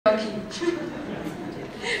ghee.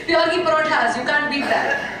 Pure ghee parathas, you can't beat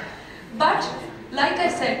that. But, like I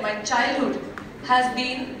said, my childhood has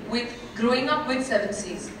been with growing up with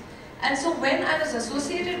 7Cs. And so when I was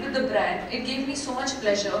associated with the brand, it gave me so much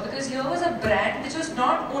pleasure because here was a brand which was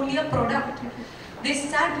not only a product. They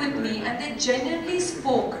sat with me and they genuinely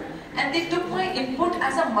spoke and they took my input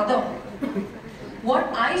as a mother.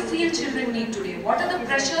 What I feel children need today, what are the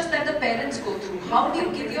pressures that the parents go through? How do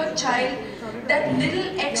you give your child that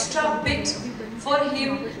little extra bit for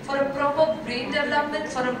him, for a proper brain development,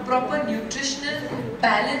 for a proper nutritional,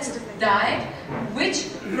 balanced diet, which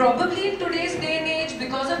probably in today's day and age,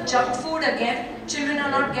 because of junk food again, children are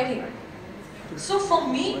not getting. So for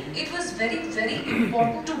me, it was very, very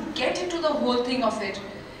important to get into the whole thing of it.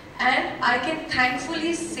 And I can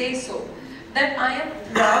thankfully say so, that I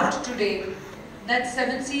am proud today that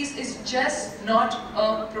 7Cs is just not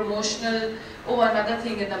a promotional or another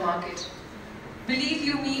thing in the market. Believe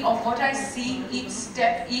you me, of what I see, each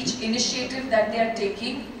step, each initiative that they are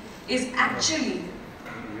taking is actually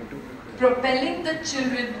propelling the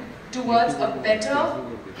children towards a better,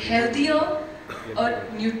 healthier, a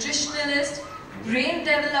nutritionalist, brain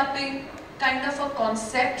developing kind of a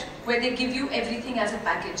concept where they give you everything as a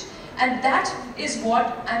package. And that is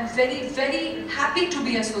what I'm very, very happy to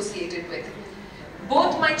be associated with.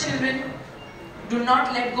 Both my children do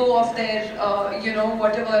not let go of their,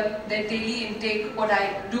 whatever their daily intake, what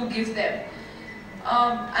I do give them.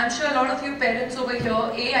 I'm sure a lot of you parents over here,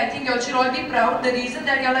 I think you all should all be proud. The reason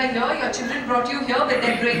that you all are here, your children brought you here with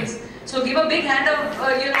their brains. So give a big hand of,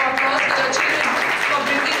 applause to your children for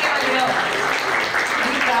bringing you all here.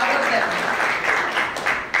 Be proud of them.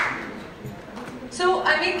 So,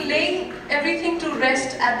 I mean, laying everything to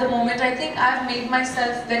rest at the moment, I think I've made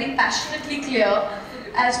myself very passionately clear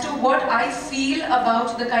as to what I feel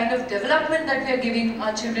about the kind of development that we are giving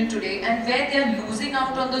our children today and where they are losing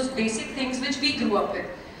out on those basic things which we grew up with.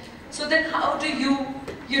 So then how do you,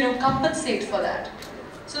 compensate for that?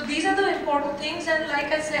 So these are the important things, and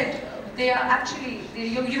like I said, they are actually,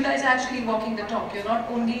 you guys are actually walking the talk. You're not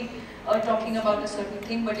only talking about a certain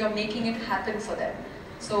thing, but you're making it happen for them.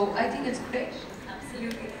 So I think it's great.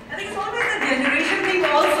 Absolutely. I think it's always a generation thing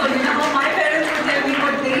also, how my parents would tell me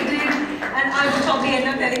what they did, and I would probably end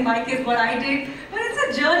up telling my kids what I did. But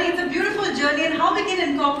it's a journey, it's a beautiful journey, and how we can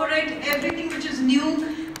incorporate everything which is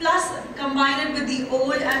new, plus combine it with the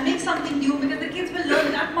old and make something new, because the kids will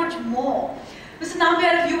learn that much more. Mr.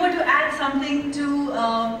 Nambiar, if you were to add something to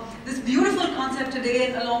this beautiful concept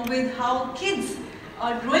today, along with how kids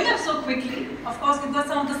are growing up so quickly. Of course, we've got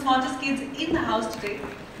some of the smartest kids in the house today.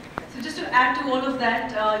 So just to add to all of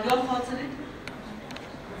that, your thoughts on it?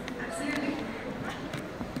 Absolutely.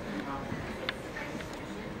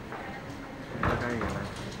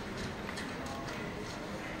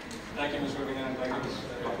 Thank you, Ms. Raveena, and thank you, Ms.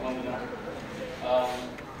 Vandana.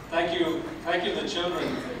 Thank you, the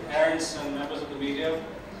children, parents, and members of the media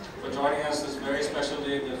for joining us this very special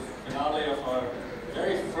day, the finale of our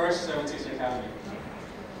very first 7Cs Academy.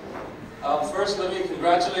 First, let me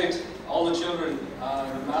congratulate all the children,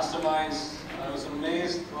 the masterminds. I was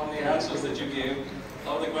amazed on the answers that you gave.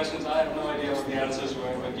 All the questions, I have no idea what the answers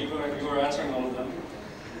were, but you were answering all of them.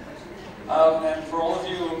 And for all of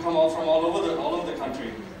you who come from all over the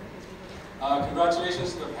country,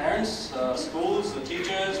 congratulations to the parents, schools, the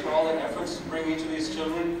teachers for all their efforts to bring each of these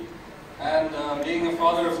children. And being a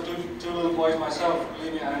father of two little boys myself,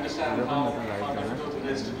 believe me, I understand how difficult it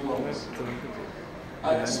is to do all this.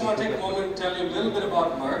 I just want to take a moment to tell you a little bit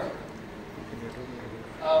about Merck.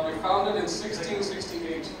 We founded in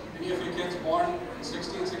 1668. Any of you kids born in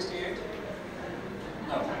 1668?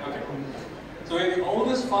 No, okay. So we're the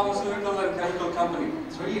oldest pharmaceutical and chemical company,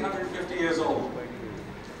 350 years old.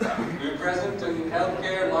 We're present in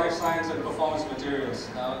healthcare, life science, and performance materials.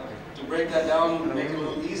 Now, to break that down and make it a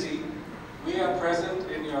little easy, we are present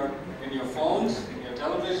in your phones, in your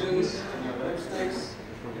televisions, in your lipsticks,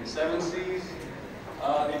 in 7Cs,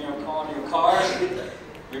 in your cars.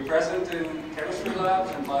 We're present in chemistry labs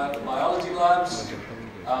and biology labs,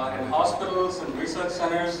 in hospitals and research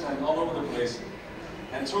centers, and all over the place.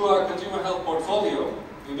 And through our consumer health portfolio,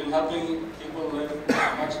 we've been helping people live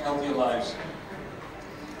much healthier lives.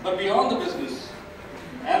 But beyond the business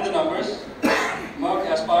and the numbers, Merck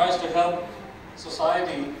aspires to help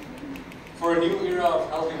society for a new era of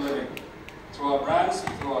healthy living, through our brands,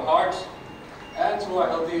 through our hearts, and through our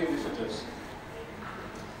healthy initiatives.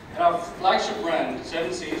 And our flagship brand,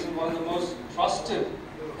 7Cs, is one of the most trusted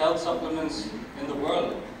health supplements in the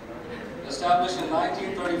world. Established in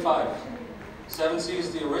 1935,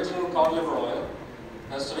 7Cs, the original cod liver oil,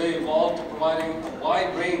 has today evolved to providing a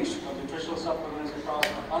wide range of nutritional supplements across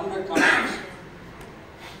 100 countries.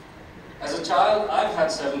 As a child, I've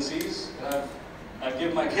had 7 Cs, and I've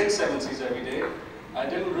given my kids 7 Cs every day. I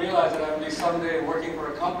didn't realize that I would be someday working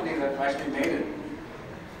for a company that actually made it.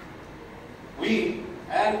 We,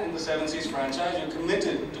 and in the 7 Cs franchise, are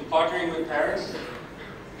committed to partnering with parents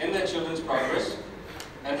in their children's progress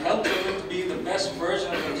and help children to be the best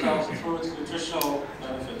version of themselves through its nutritional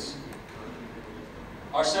benefits.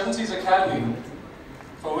 Our 7 Cs Academy,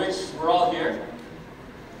 for which we're all here,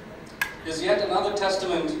 is yet another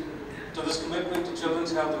testament to this commitment to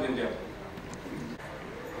children's health in India.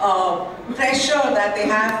 Pressure that they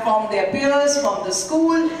have from their peers, from the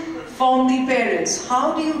school, from the parents.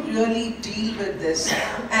 How do you really deal with this?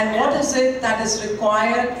 And what is it that is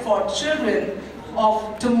required for children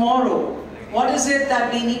of tomorrow? What is it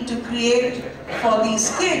that we need to create for these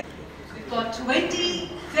kids? We've got 20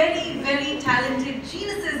 very, very talented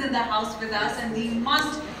geniuses in the house with us, and we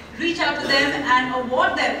must reach out to them and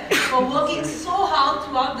award them for working so hard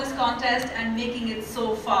throughout this contest and making it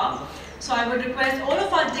so far. So I would request all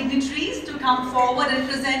of our dignitaries to come forward and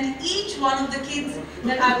present each one of the kids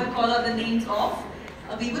that I would call out the names of.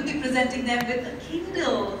 We will be presenting them with a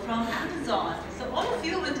Kindle from Amazon. So all of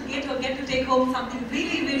you will get to take home something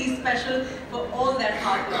really, really special for all that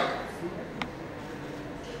hard work.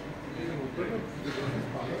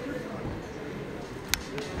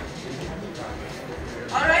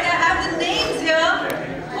 Alright, I have the names here.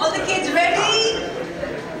 All the kids ready?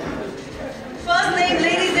 First name,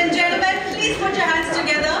 ladies and gentlemen, please put your hands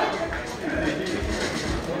together.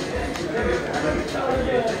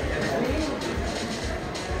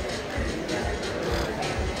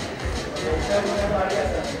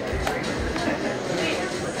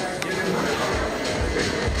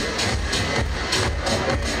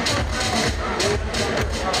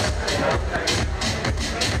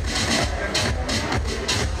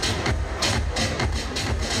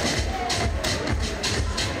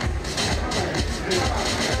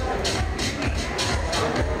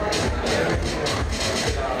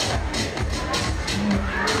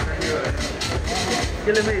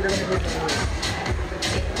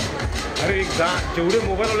 अरे एक जेवढे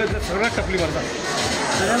mobile वाले सगळ्या टपली मारतात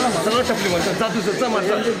सगळं टपली मारतात जादू सच्चा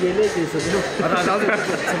मारतात गेले ते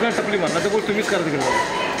सगळ्या टपली मारतात बोल तुम्हीच करा तिकडे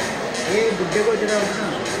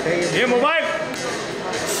हे मोबाईल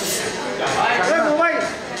मोबाईल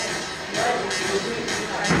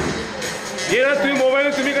ये ना तुम्ही मोबाईल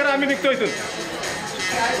तुम्ही करा आम्ही निघतो इथून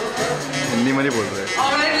हिंदी मध्ये बोलतोय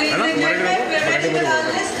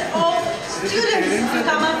Students to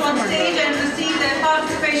come up on stage and receive their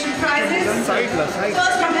participation prizes.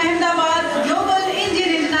 First from Ahmedabad, Global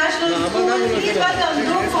Indian International School, please welcome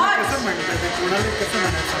Group Hart.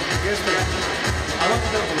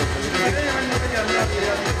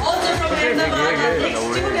 Also from Ahmedabad, our next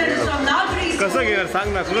student is from Nagri School.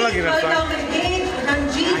 Please welcome again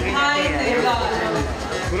Ranjit Bhai Tehgal.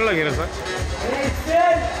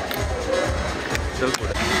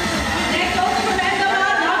 Next also from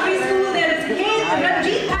Ahmedabad, Nagri School, there is again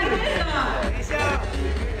Ranjit Bhai Tehgal.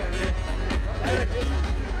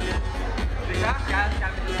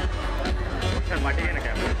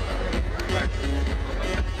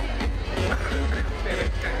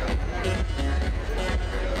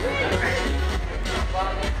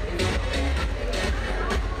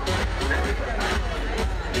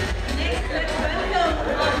 Next, let's welcome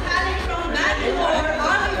our talent from Bangalore,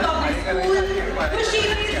 Army Public School, Kushi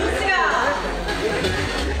Dusya.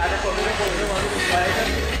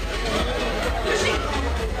 Kushi.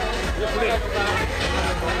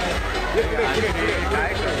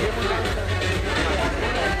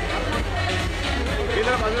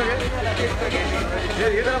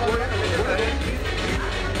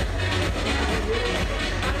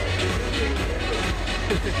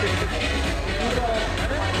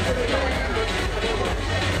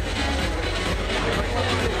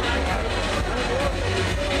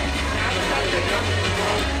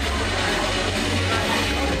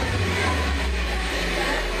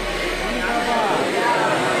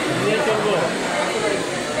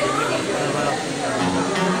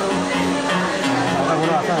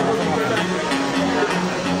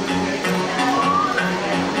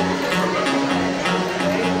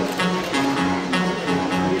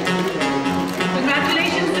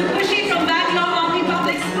 Congratulations to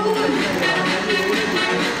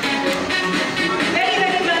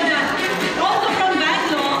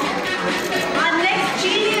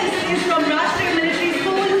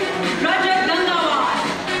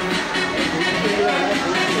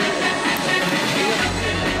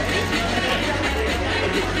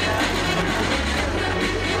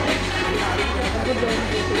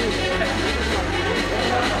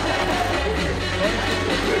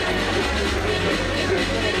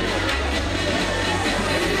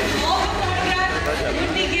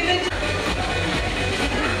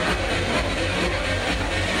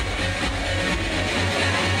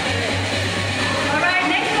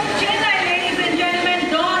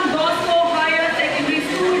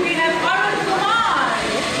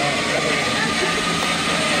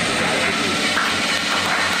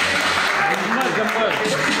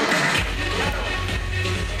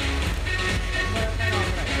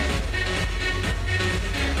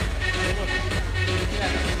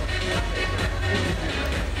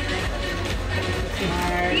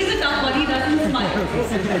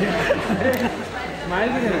smile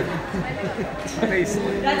भी नहीं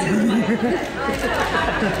That's his smile.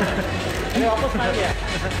 वापस smile किया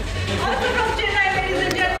Also from Chennai, ladies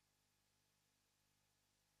and gentlemen.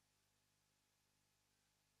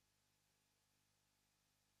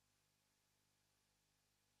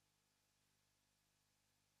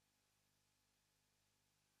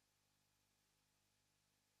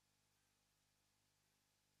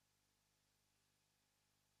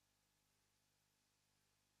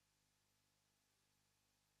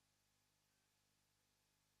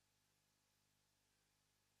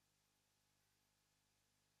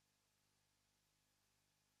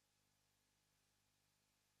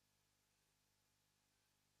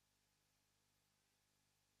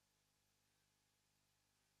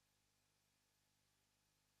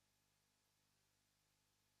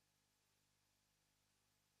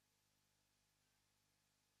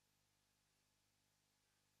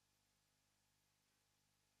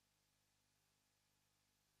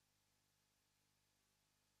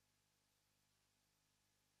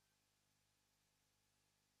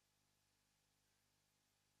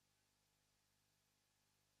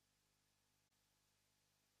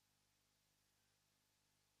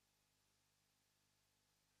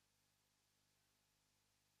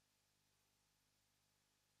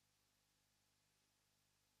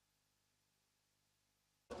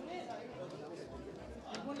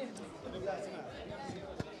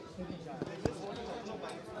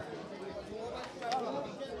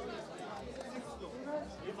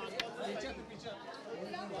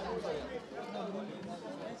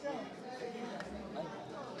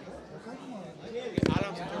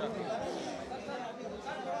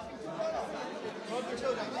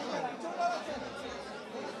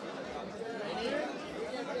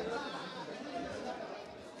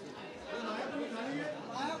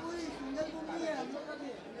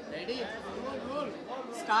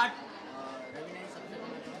 Start.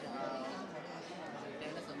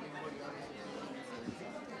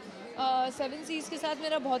 Seven seize के साथ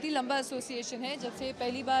मेरा बहुत ही लंबा association है। जब से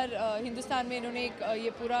पहली बार हिंदुस्तान में इन्होंने एक ये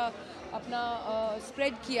पूरा अपना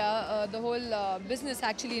स्प्रेड किया the whole business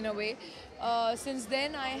actually in a way, since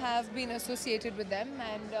then I have been associated with them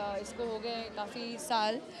and इसको हो गए काफ़ी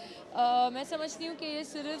साल। मैं समझती हूँ कि ये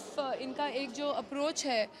सिर्फ इनका एक जो अप्रोच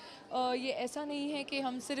है ये ऐसा नहीं है कि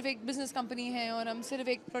हम सिर्फ एक बिज़नेस कंपनी हैं और हम सिर्फ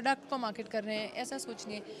एक प्रोडक्ट को मार्केट कर रहे हैं, ऐसा सोच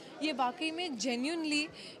नहीं है। ये वाकई में जेन्युइनली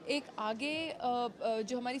एक आगे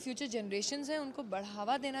जो हमारी फ्यूचर जनरेशन्स हैं उनको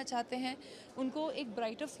बढ़ावा देना चाहते हैं, उनको एक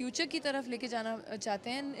ब्राइटर फ्यूचर की तरफ लेके जाना चाहते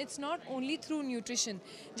हैं। It's not only through nutrition,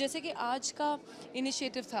 जैसे कि आज का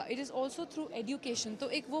इनिशिएटिव था, it is also through education. तो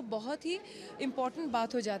एक वो बहुत ही इम्पॉर्टेंट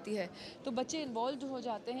बात हो जाती है, तो बच्चे इन्वॉल्व हो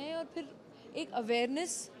जाते हैं और फिर एक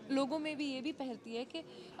अवेयरनेस लोगों में भी ये भी फैलती है कि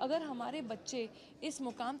अगर हमारे बच्चे इस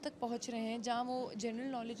मुकाम तक पहुंच रहे हैं जहां वो जनरल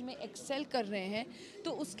नॉलेज में एक्सेल कर रहे हैं,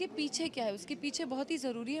 तो उसके पीछे क्या है, उसके पीछे बहुत ही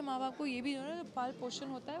ज़रूरी है। माँ बाप को ये भी जो है पाल पोषण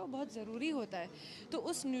होता है वो बहुत ज़रूरी होता है। तो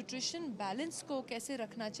उस न्यूट्रिशन बैलेंस को कैसे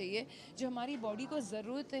रखना चाहिए, जो हमारी बॉडी को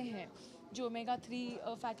ज़रूरतें हैं, जो ओमेगा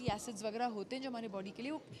 3 फैटी एसिड्स वगैरह होते हैं जो हमारे बॉडी के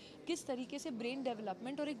लिए, वो किस तरीके से ब्रेन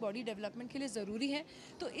डेवलपमेंट और एक बॉडी डेवलपमेंट के लिए ज़रूरी है।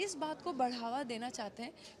 तो इस बात को बढ़ावा देना चाहते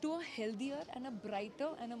हैं to a healthier and a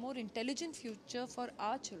brighter and a more intelligent future for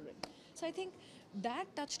our children. So I think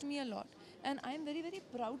that touched me a lot, and I am very, very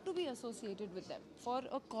proud to be associated with them for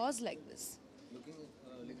a cause like this. Looking at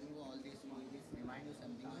all these movies, remind you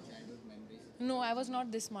something of childhood memories. No, I was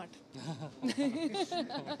not this smart.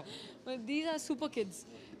 But these are super kids.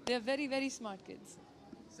 They are very, very smart kids.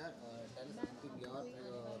 Sir, tell us something your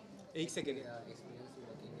एक second. experience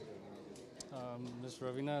working with Raveena. Ms.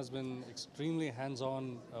 Raveena has been extremely hands-on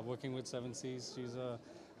working with Seven Seas. She's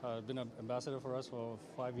been an ambassador for us for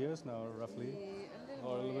 5 years now, roughly,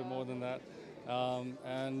 or a little bit more than that.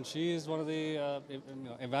 And she is one of the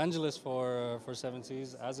evangelists for Seven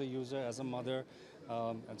Seas as a user, as a mother,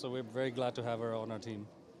 and so we're very glad to have her on our team.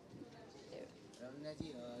 Raveena जी,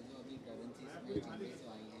 जो अभी currencies में changes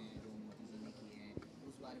आई हैं, जो मोदी जी ने की हैं,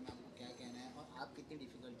 उस बारे में आपको क्या कहना है और आप कितनी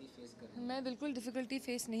डिफिकल्टी फेस कर रहे हैं? मैं बिल्कुल डिफ़िकल्टी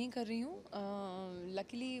फ़ेस नहीं कर रही हूँ।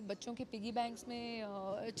 लकीली बच्चों के पिगी बैंक्स में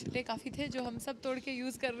छुट्टे काफ़ी थे जो हम सब तोड़ के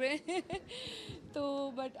यूज़ कर रहे हैं। तो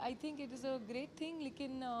but I think it is a great thing,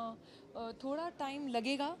 लेकिन थोड़ा टाइम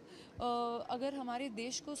लगेगा। अगर हमारे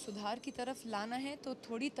देश को सुधार की तरफ लाना है तो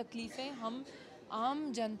थोड़ी तकलीफ़ें हम आम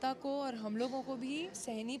जनता को और हम लोगों को भी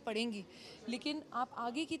सहनी पड़ेंगी, लेकिन आप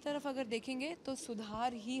आगे की तरफ अगर देखेंगे तो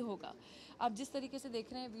सुधार ही होगा। आप जिस तरीके से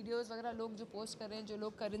देख रहे हैं वीडियोस वगैरह लोग जो पोस्ट कर रहे हैं, जो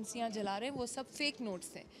लोग करेंसियाँ जला रहे हैं, वो सब फेक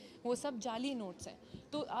नोट्स हैं, वो सब जाली नोट्स हैं।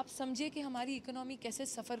 तो आप समझिए कि हमारी इकोनॉमी कैसे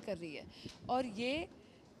सफ़र कर रही है, और ये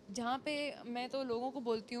जहाँ पे मैं तो लोगों को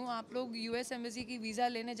बोलती हूँ, आप लोग यूएस एम्बेसी की वीज़ा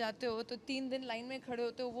लेने जाते हो तो 3 दिन लाइन में खड़े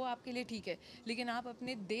होते हो, वो आपके लिए ठीक है, लेकिन आप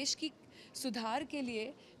अपने देश की सुधार के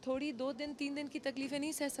लिए थोड़ी 2 दिन 3 दिन की तकलीफ़ें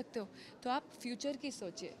नहीं सह सकते हो, तो आप फ्यूचर की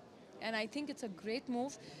सोचिए। And I think it's a great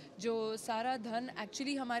move. जो सारा धन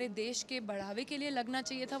एक्चुअली हमारे देश के बढ़ावे के लिए लगना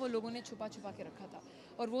चाहिए था, वो लोगों ने छुपा छुपा के रखा था,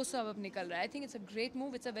 और वो सब अब निकल रहा है। I think it's a great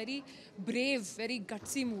move, it's a very brave, very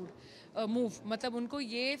gutsy move. मतलब उनको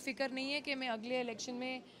ये फिक्र नहीं है कि मैं अगले इलेक्शन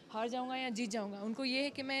में हार जाऊंगा या जीत जाऊंगा, उनको ये है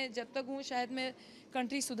कि मैं जब तक हूँ शायद मैं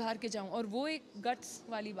कंट्री सुधार के जाऊँ, और वो एक गट्स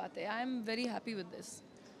वाली बात है। I am very happy with this.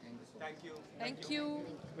 Thank you. Thank you.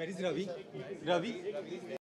 Where is Ravi? Ravi